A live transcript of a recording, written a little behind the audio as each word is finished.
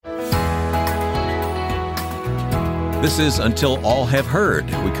This is Until All Have Heard.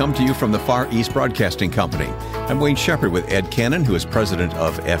 We come to you from the Far East Broadcasting Company. I'm Wayne Shepherd with Ed Cannon, who is president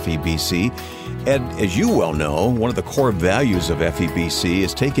of FEBC. Ed, as you well know, one of the core values of FEBC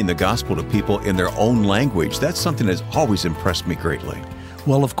is taking the gospel to people in their own language. That's something that's always impressed me greatly.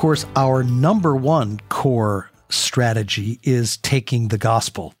 Well, of course, our number one core strategy is taking the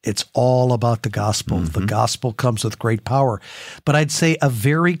gospel. It's all about the gospel. The gospel comes with great power. But I'd say a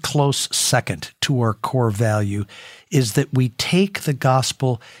very close second to our core value is that we take the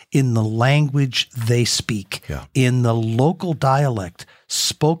gospel in the language they speak, in the local dialect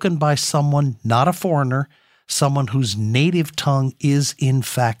spoken by someone, not a foreigner, someone whose native tongue is in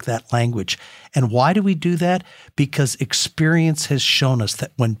fact that language. And why do we do that? Because experience has shown us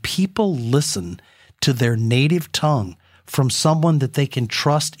that when people listen to their native tongue from someone that they can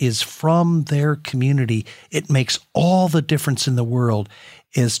trust is from their community, it makes all the difference in the world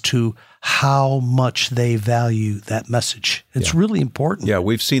as to how much they value that message. It's really important. Yeah,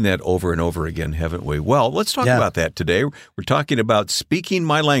 we've seen that over and over again, haven't we? Well, let's talk about that today. We're talking about Speaking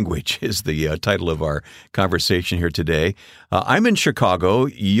My Language is the title of our conversation here today. I'm in Chicago.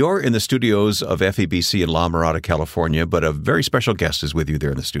 You're in the studios of FEBC in La Mirada, California, but a very special guest is with you there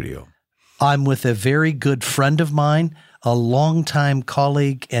in the studio. I'm with a very good friend of mine, a longtime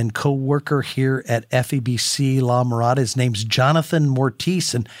colleague and co-worker here at FEBC La Mirada. His name's Jonathan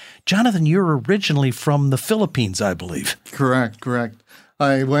Mortiz. And Jonathan, you're originally from the Philippines, I believe. Correct.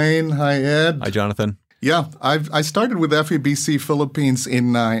 Hi, Wayne. Hi, Ed. Hi, Jonathan. Yeah, I started with FEBC Philippines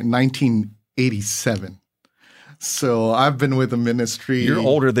in 1987. So I've been with the ministry. You're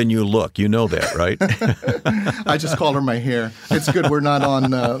older than you look. You know that, right? I just call her my hair. It's good we're not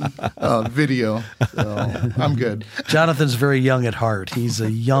on video, so I'm good. Jonathan's very young at heart. He's a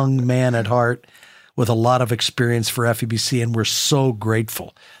young man at heart with a lot of experience for FEBC, and we're so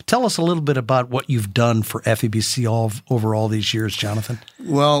grateful. Tell us a little bit about what you've done for FEBC over all these years, Jonathan.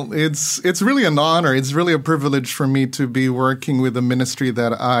 Well, it's really an honor. It's really a privilege for me to be working with a ministry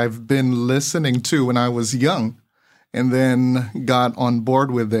that I've been listening to when I was young, and then got on board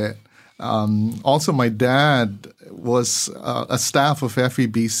with it. Also, my dad was a staff of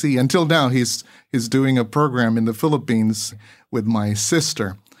FEBC. Until now, he's doing a program in the Philippines with my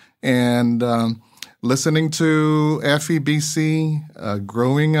sister. And listening to FEBC,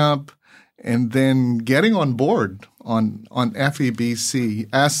 growing up, and then getting on board on FEBC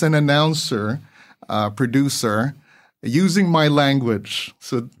as an announcer, producer, using my language.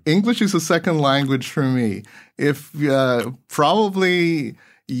 So English is a second language for me. If probably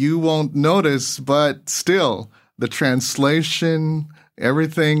you won't notice, but still the translation,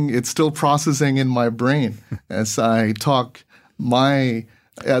 everything, it's still processing in my brain as I talk my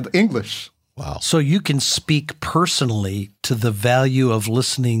English. Wow. So you can speak personally to the value of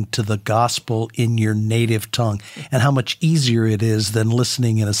listening to the gospel in your native tongue and how much easier it is than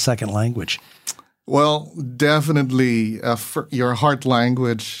listening in a second language. Well, definitely your heart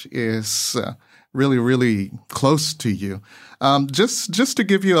language is really, really close to you. Just to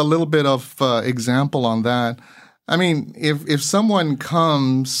give you a little bit of example on that, I mean, if someone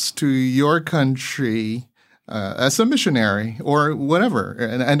comes to your country as a missionary or whatever,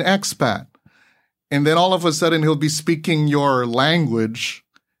 an expat, and then all of a sudden he'll be speaking your language,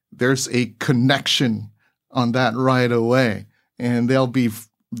 there's a connection on that right away, and there's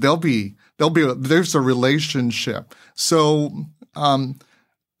a relationship. So,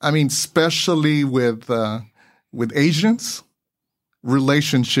 I mean, especially with Asians,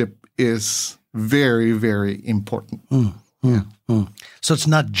 relationship is very, very important. So it's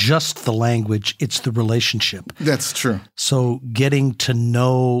not just the language, it's the relationship. That's true. So getting to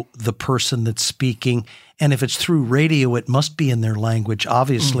know the person that's speaking, and if it's through radio, it must be in their language,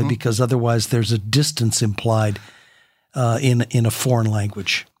 obviously, because otherwise there's a distance implied in a foreign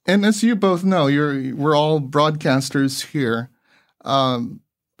language. And as you both know, we're all broadcasters here.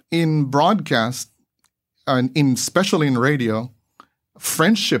 In broadcast, especially in radio,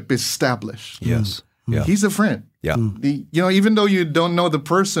 friendship is established. Yes. Yeah. He's a friend. Yeah. Even though you don't know the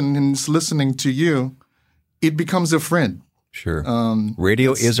person who's listening to you, it becomes a friend. Sure.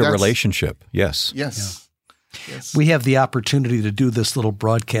 Radio is a relationship. Yes. Yes. Yeah. Yes. We have the opportunity to do this little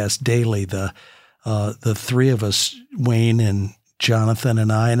broadcast daily. The three of us, Wayne and Jonathan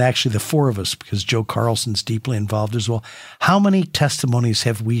and I, and actually the four of us, because Joe Carlson's deeply involved as well. How many testimonies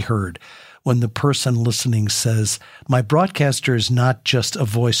have we heard when the person listening says, my broadcaster is not just a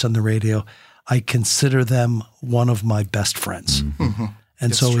voice on the radio, I consider them one of my best friends. Mm-hmm.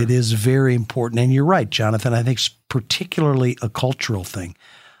 And so it is very important. And you're right, Jonathan, I think it's particularly a cultural thing.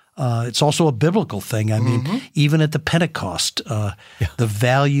 It's also a biblical thing. I mean, even at the Pentecost, the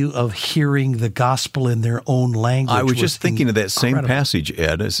value of hearing the gospel in their own language. I was just thinking of that same passage,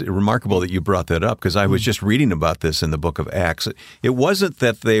 Ed. It's remarkable that you brought that up because I was just reading about this in the book of Acts. It wasn't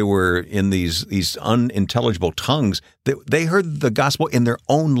that they were in these unintelligible tongues. They heard the gospel in their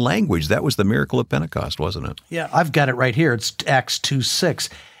own language. That was the miracle of Pentecost, wasn't it? Yeah, I've got it right here. It's Acts 2:6.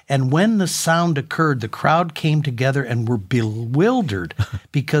 And when the sound occurred, the crowd came together and were bewildered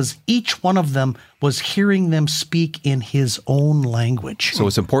because each one of them was hearing them speak in his own language. So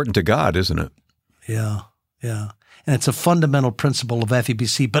it's important to God, isn't it? Yeah. And it's a fundamental principle of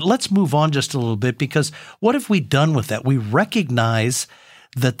FEBC. But let's move on just a little bit, because what have we done with that? We recognize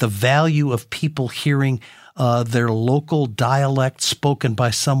that the value of people hearing their local dialect spoken by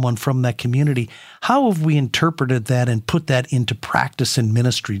someone from that community. How have we interpreted that and put that into practice in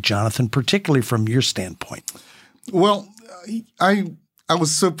ministry, Jonathan, particularly from your standpoint? Well, I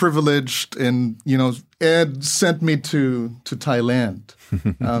was so privileged, and Ed sent me to Thailand.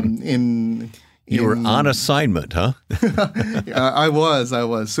 You were on assignment, huh? I was.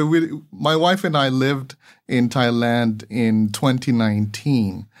 So my wife and I lived in Thailand in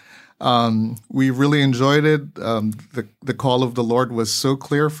 2019. We really enjoyed it. The call of the Lord was so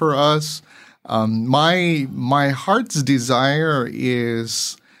clear for us. My heart's desire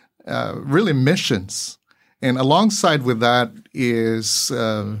is really missions. And alongside with that is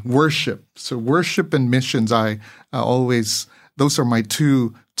worship. So worship and missions, those are my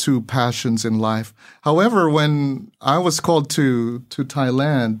two passions in life. However, when I was called to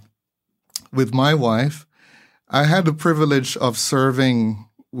Thailand with my wife, I had the privilege of serving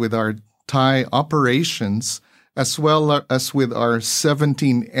with our Thai operations, as well as with our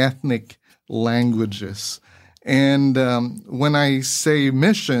 17 ethnic languages. And when I say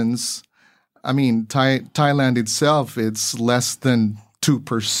missions, I mean Thailand itself, it's less than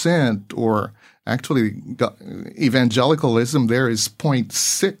 2%, or actually evangelicalism there is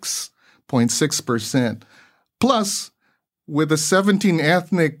 0.6%. Plus, with the 17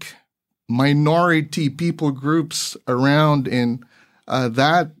 ethnic minority people groups around in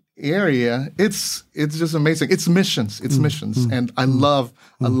that area, it's just amazing. It's missions. And I love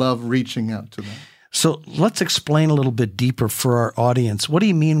reaching out to them. So let's explain a little bit deeper for our audience. What do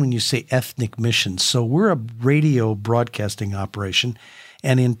you mean when you say ethnic missions? So we're a radio broadcasting operation,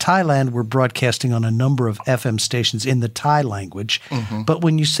 and in Thailand, we're broadcasting on a number of FM stations in the Thai language. But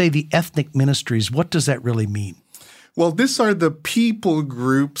when you say the ethnic ministries, what does that really mean? Well, these are the people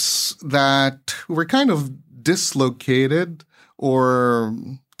groups that were kind of dislocated or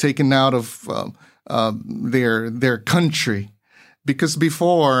taken out of their country, because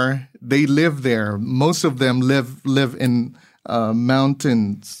before they lived there, most of them live in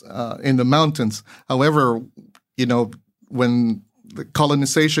mountains, in the mountains. However, when the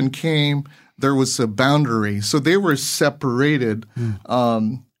colonization came, there was a boundary, so they were separated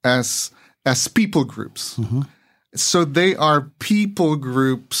as people groups. So they are people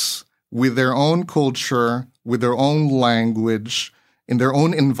groups with their own culture, with their own language, in their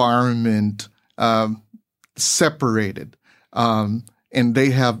own environment, separated, and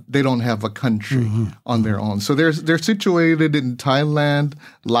they don't have a country on their own. So they're situated in Thailand,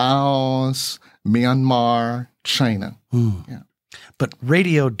 Laos, Myanmar, China. Yeah. But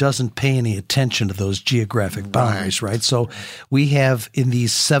radio doesn't pay any attention to those geographic boundaries, right? So we have, in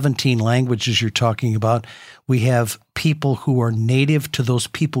these 17 languages you're talking about, we have people who are native to those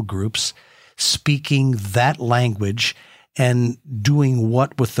people groups speaking that language and doing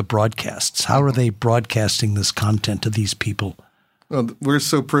what with the broadcasts? How are they broadcasting this content to these people? Well, we're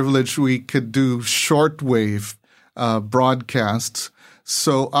so privileged we could do shortwave broadcasts.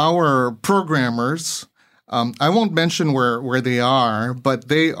 So our programmers, I won't mention where they are, but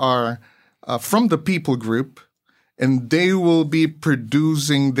they are from the people group, and they will be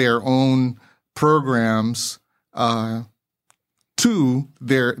producing their own programs to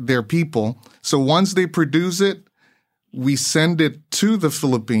their people. So once they produce it, we send it to the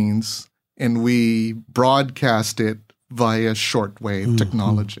Philippines, and we broadcast it via shortwave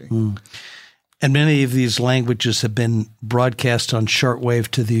technology. And many of these languages have been broadcast on shortwave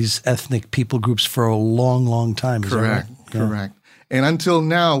to these ethnic people groups for a long, long time. Correct, correct. And until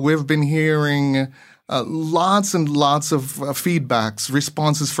now, we've been hearing lots and lots of feedbacks,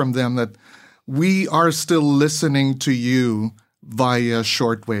 responses from them that we are still listening to you via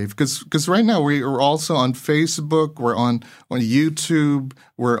shortwave. Because right now we are also on Facebook, we're on YouTube,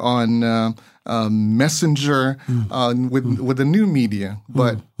 we're on Messenger with the new media,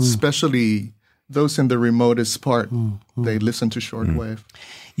 but especially those in the remotest part, they listen to shortwave.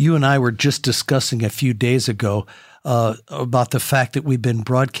 You and I were just discussing a few days ago about the fact that we've been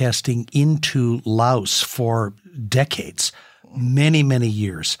broadcasting into Laos for decades, many, many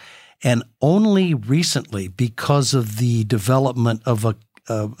years. And only recently, because of the development of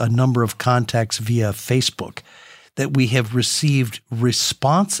a number of contacts via Facebook, that we have received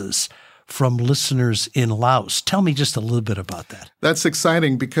responses from listeners in Laos. Tell me just a little bit about that. That's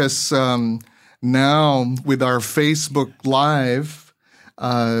exciting because now with our Facebook Live,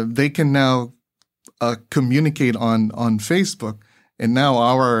 they can now communicate on Facebook. And now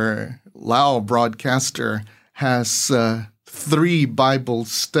our Lao broadcaster has 3 Bible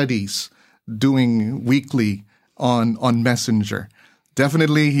studies doing weekly on Messenger.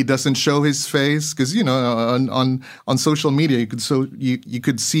 Definitely, he doesn't show his face because on social media you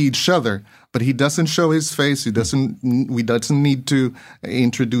could see each other, but he doesn't show his face. He doesn't need to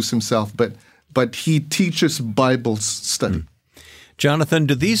introduce himself, but he teaches Bible study. Jonathan,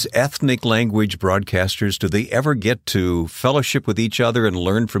 do these ethnic language broadcasters, do they ever get to fellowship with each other and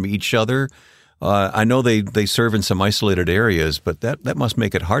learn from each other? I know they serve in some isolated areas, but that must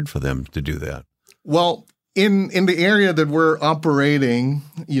make it hard for them to do that. Well, in the area that we're operating,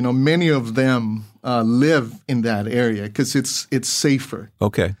 many of them live in that area because it's safer.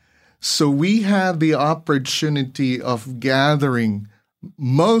 Okay. So we had the opportunity of gathering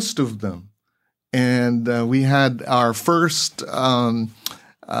most of them. And we had our first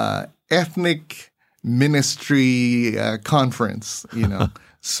ethnic ministry conference,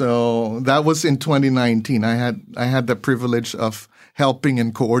 So that was in 2019. I had the privilege of helping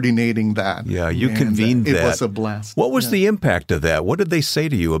and coordinating that. Yeah, you convened that. It was a blast. What was the impact of that? What did they say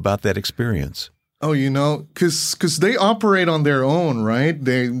to you about that experience? Oh, because they operate on their own, right?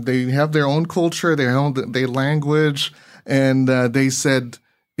 They have their own culture, their language, and they said,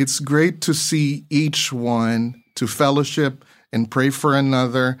 it's great to see each one to fellowship and pray for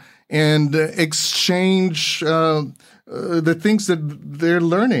another and exchange the things that they're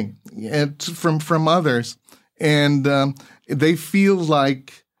learning from others. And they feel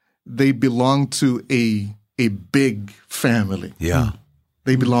like they belong to a big family. Yeah.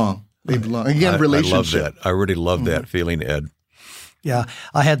 They belong. Again, relationship. I love that. I really love that feeling, Ed. Yeah,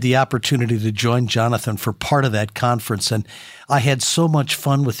 I had the opportunity to join Jonathan for part of that conference, and I had so much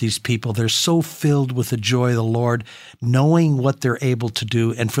fun with these people. They're so filled with the joy of the Lord, knowing what they're able to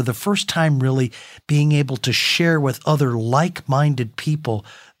do, and for the first time really being able to share with other like-minded people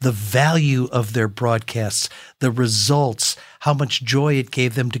the value of their broadcasts, the results, how much joy it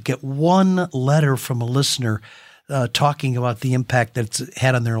gave them to get one letter from a listener talking about the impact that it's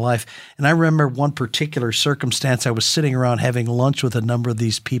had on their life. And I remember one particular circumstance. I was sitting around having lunch with a number of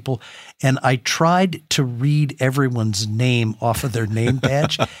these people, and I tried to read everyone's name off of their name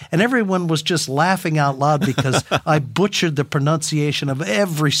badge, and everyone was just laughing out loud because I butchered the pronunciation of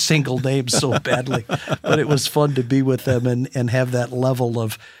every single name so badly. But it was fun to be with them and have that level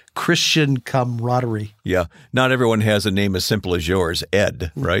of Christian camaraderie. Yeah. Not everyone has a name as simple as yours,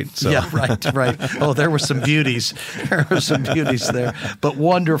 Ed, right? So. Yeah, right. Oh, there were some beauties. There were some beauties there. But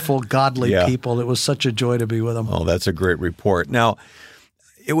wonderful, godly people. It was such a joy to be with them. Oh, that's a great report. Now,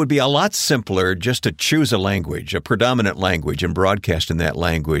 it would be a lot simpler just to choose a language, a predominant language, and broadcast in that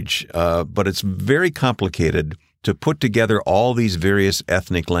language. But it's very complicated to put together all these various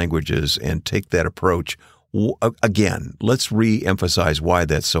ethnic languages and take that approach. Again, let's re-emphasize why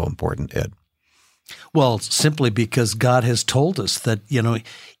that's so important, Ed. Well, simply because God has told us that,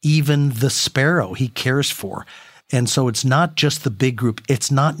 even the sparrow he cares for. And so it's not just the big group. It's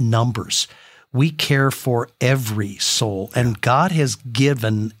not numbers. We care for every soul. And God has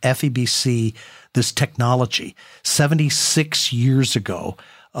given FEBC this technology. 76 years ago,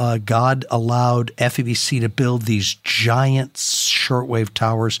 God allowed FEBC to build these giant shortwave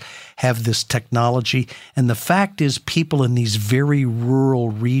towers, have this technology. And the fact is people in these very rural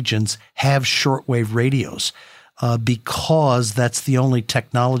regions have shortwave radios because that's the only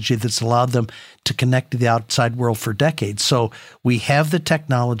technology that's allowed them to connect to the outside world for decades. So we have the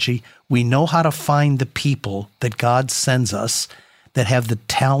technology. We know how to find the people that God sends us that have the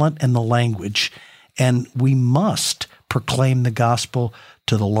talent and the language. And we must proclaim the gospel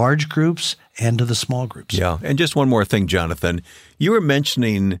to the large groups and to the small groups. Yeah. And just one more thing, Jonathan. You were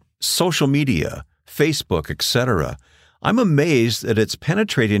mentioning social media, Facebook, etc. I'm amazed that it's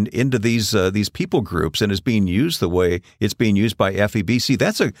penetrating into these people groups and is being used the way it's being used by FEBC.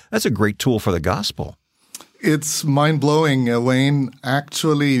 That's a great tool for the gospel. It's mind-blowing, Wayne.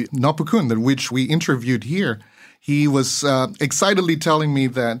 Actually, Nopukun, which we interviewed here, he was excitedly telling me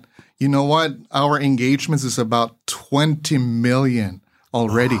that, you know what, our engagements is about 20 million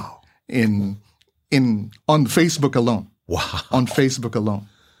already on Facebook alone. Wow. On Facebook alone.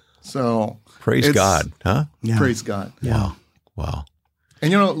 So praise God, huh? Yeah. Praise God. Yeah. Wow.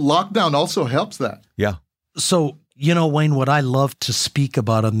 And lockdown also helps that. Yeah. So, Wayne, what I love to speak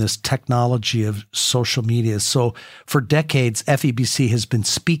about on this technology of social media. So for decades, FEBC has been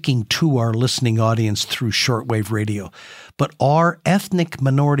speaking to our listening audience through shortwave radio. But our ethnic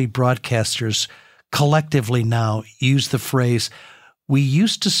minority broadcasters collectively now use the phrase, we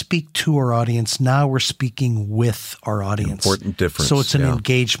used to speak to our audience, now we're speaking with our audience. Important difference. So it's an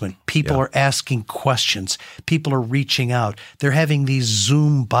engagement. People are asking questions. People are reaching out. They're having these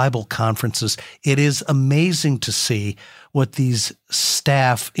Zoom Bible conferences. It is amazing to see what these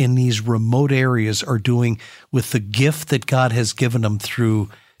staff in these remote areas are doing with the gift that God has given them through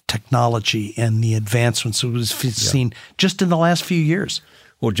technology and the advancements that we've seen just in the last few years.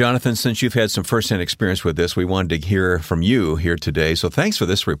 Well, Jonathan, since you've had some firsthand experience with this, we wanted to hear from you here today. So thanks for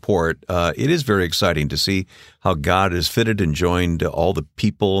this report. It is very exciting to see how God has fitted and joined all the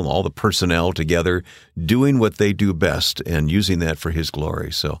people and all the personnel together, doing what they do best and using that for His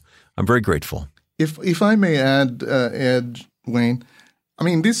glory. So I'm very grateful. If I may add, Ed, Wayne,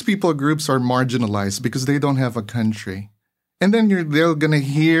 these people groups are marginalized because they don't have a country. And then they're going to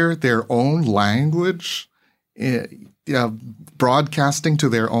hear their own language, broadcasting to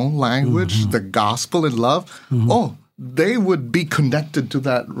their own language, the gospel and love. Oh, they would be connected to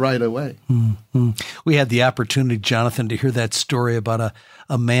that right away. We had the opportunity, Jonathan, to hear that story about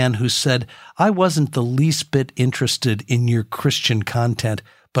a man who said, I wasn't the least bit interested in your Christian content,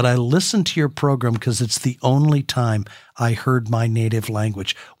 but I listened to your program because it's the only time I heard my native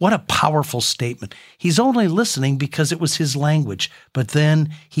language. What a powerful statement. He's only listening because it was his language, but then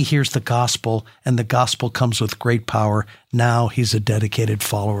he hears the gospel, and the gospel comes with great power. Now he's a dedicated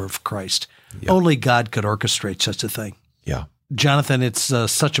follower of Christ. Yeah. Only God could orchestrate such a thing. Yeah. Jonathan, it's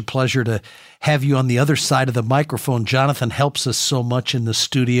such a pleasure to have you on the other side of the microphone. Jonathan helps us so much in the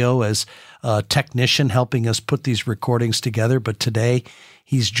studio as a technician, helping us put these recordings together. But today,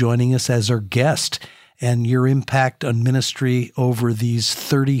 he's joining us as our guest. And your impact on ministry over these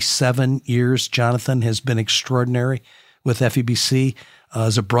 37 years, Jonathan, has been extraordinary with FEBC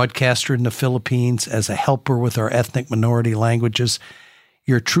as a broadcaster in the Philippines, as a helper with our ethnic minority languages.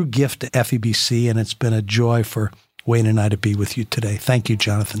 You're a true gift to FEBC, and it's been a joy for Wayne and I to be with you today. Thank you,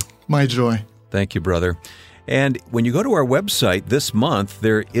 Jonathan. My joy. Thank you, brother. And when you go to our website this month,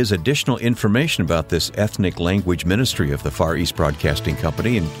 there is additional information about this ethnic language ministry of the Far East Broadcasting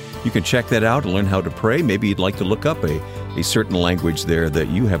Company, and you can check that out and learn how to pray. Maybe you'd like to look up a certain language there that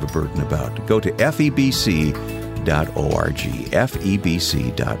you have a burden about. Go to febc.org,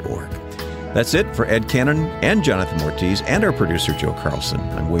 febc.org. That's it for Ed Cannon and Jonathan Ortiz and our producer, Joe Carlson.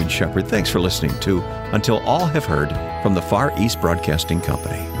 I'm Wayne Shepherd. Thanks for listening to Until All Have Heard from the Far East Broadcasting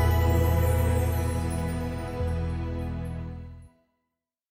Company.